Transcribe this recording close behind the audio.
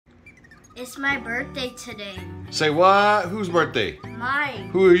It's my birthday today. Say what? Whose birthday? Mine.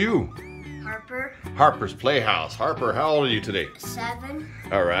 Who are you? Harper. Harper's Playhouse. Harper, how old are you today? 7.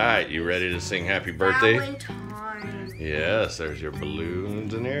 All right, you ready to sing happy birthday? Valentine. Yes, there's your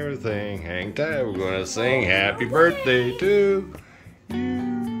balloons and everything. Hang tight, we're gonna sing happy birthday to you.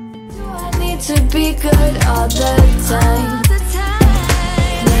 Do I need to be good all the time?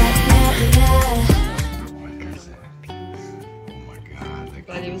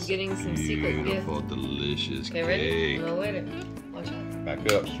 But he was getting some secret gift. Beautiful, delicious Okay, ready? cake. No, wait a minute. Watch out. Back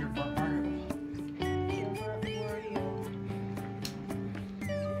up.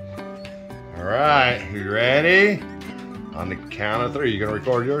 All right, you ready? On the count of 3, you gonna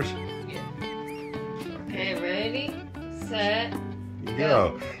record yours? Yeah. Okay, ready, set,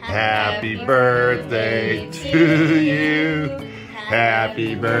 Go. Happy birthday to you.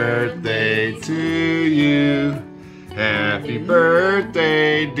 Happy birthday to you. Happy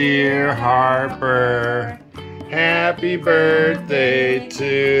birthday, dear Harper. Happy birthday to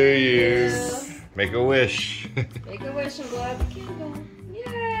you. Make a wish. Make a wish and blow out the candle.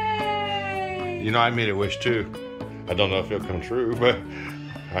 Yay! You know, I made a wish too. I don't know if it'll come true, but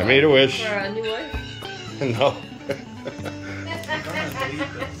I made a wish. For a new wife? No.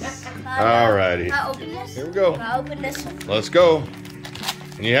 Alrighty. Can I open this? Here we go. Can I open this one? Let's go.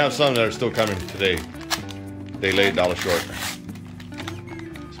 And you have some that are still coming today. They laid $1 short.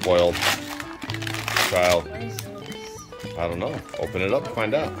 Spoiled. Child. What is this? I don't know. Open it up and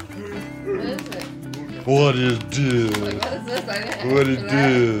find out. What is it? What is Like, this? what is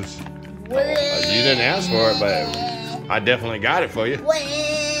this? I didn't What ask is for that. this? You didn't ask for it, but I definitely got it for you. Oh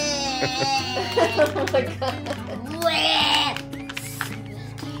my god.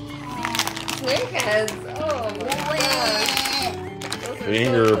 Snake heads. Oh my gosh. Those are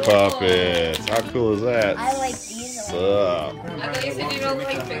Finger so cool. puppets. How cool is that? I like these What's ones. up? I thought you said you don't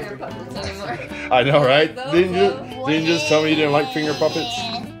like finger puppets anymore. I know, right? Those Didn't you just tell me you didn't like finger puppets?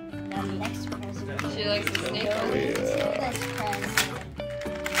 Now the next present. She likes the snake Yeah. ones. This present.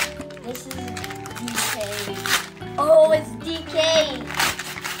 This is DK. Oh, it's DK.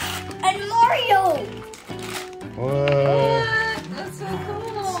 And Mario. What? What? That's so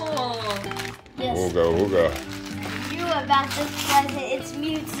cool. Yes. We'll go. You about this present. It's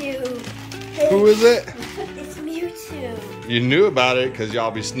Mewtwo. Who is it? It's Mewtwo. You knew about it because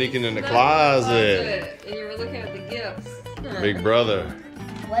y'all be sneaking in the closet. And you were looking at the gifts. Huh. Big brother.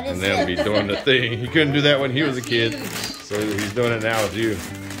 What is And then be it? doing the thing. He couldn't do that when he was a kid. Huge. So he's doing it now with you.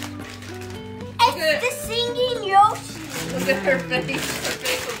 It's the singing Yoshi. Look at her face. Her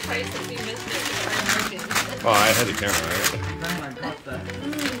face was priceless if you missed it. Oh, I had the camera, right?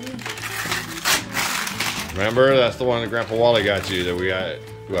 Remember? That's the one that Grandpa Wally got you that we got,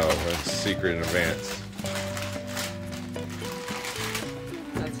 well, it's secret in advance.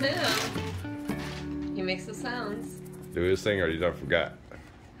 That's him. He makes the sounds. Do his thing or you done forgot?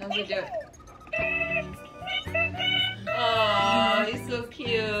 How's he do it? Oh, he's so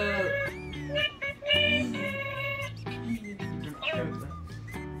cute.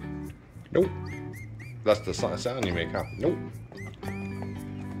 Nope. That's the sound you make, huh? Nope.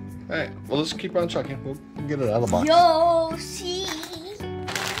 Alright, well, let's keep on chucking. We'll get it out of the box. Yoshi.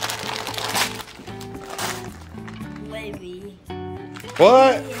 Lemmy.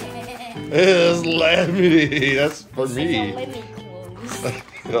 What? It's Lemmy. That's for This is a me.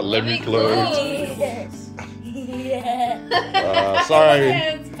 Lemmy clothes. Lemmy clothes. Yes. Yeah. Sorry.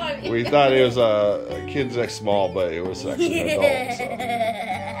 It's funny. We thought it was a kids next small, but it was actually an adult. So.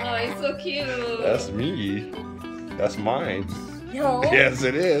 Oh, he's so cute. That's me. That's mine. No. Yes,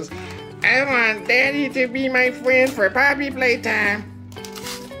 it is. I want Daddy to be my friend for puppy playtime.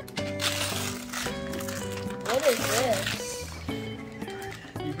 What is this?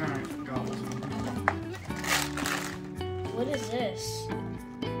 What is this?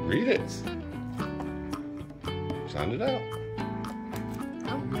 Read it. Sound it out.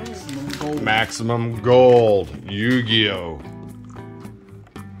 Maximum Gold. Yu-Gi-Oh!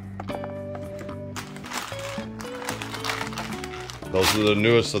 Those are the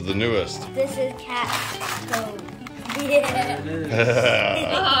newest of the newest. This is cat code.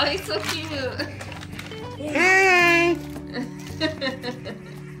 Yeah. Oh, he's so cute. Hey!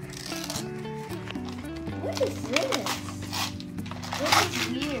 What is this? This is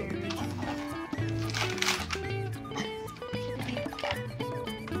weird.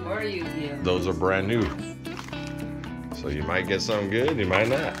 More Yu-Gi-Oh. Those are brand new. So you might get something good, you might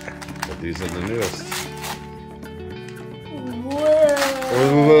not. But these are the newest.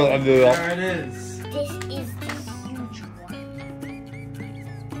 Whoa. There it is. This is the huge one.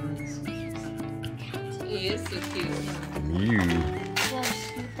 He is so cute. You. So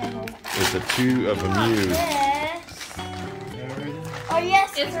scoop that open. It's the two of a Mew. Yes. Oh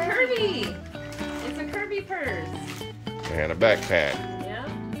yes, It's Kirby. It's a Kirby purse. And a backpack. Yeah.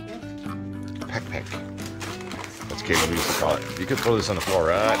 Pack. That's Caleb used to call it. You could throw this on the floor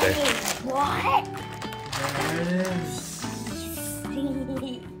right there. What?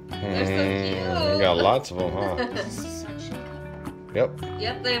 They're so cute. You got lots of them, huh? Yep.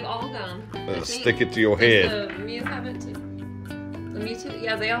 Yep, they have all gone. Stick it to your head. Does the Mew have it too? The Mewtwo?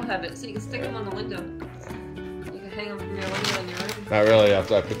 Yeah, they all have it. So you can stick them on the window. You can hang them from your window in your room. Not really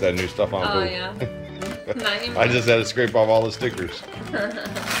after I put that new stuff on. Oh, yeah. Not anymore. I just had to scrape off all the stickers.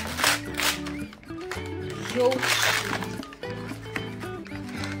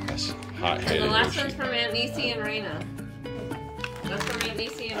 That's hot-headed. And the last Yoshi. one's from Aunt Nisi and Raina. That's from Aunt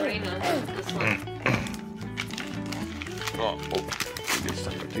Nisi and Raina. This one. Oh, get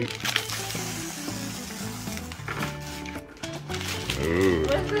stuck with teeth. Ooh,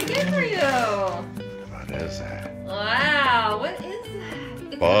 What's it good for you? what is that? Wow, what is that?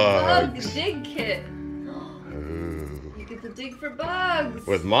 It's Bugs. a bug dig kit. Ooh. You get the dig for bugs.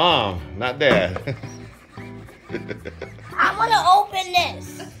 With Mom, not Dad. I want to open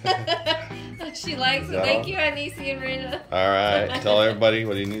this. She likes it. No. Thank you, Aunt Nisi and Raina. All right, tell everybody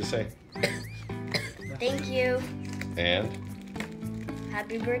what do you need to say. Thank you. And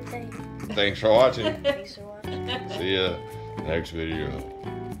Happy birthday. thanks for watching. Thanks for watching. See ya next video.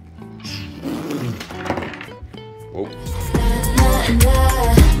 Whoa.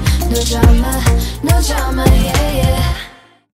 No drama, yeah, yeah.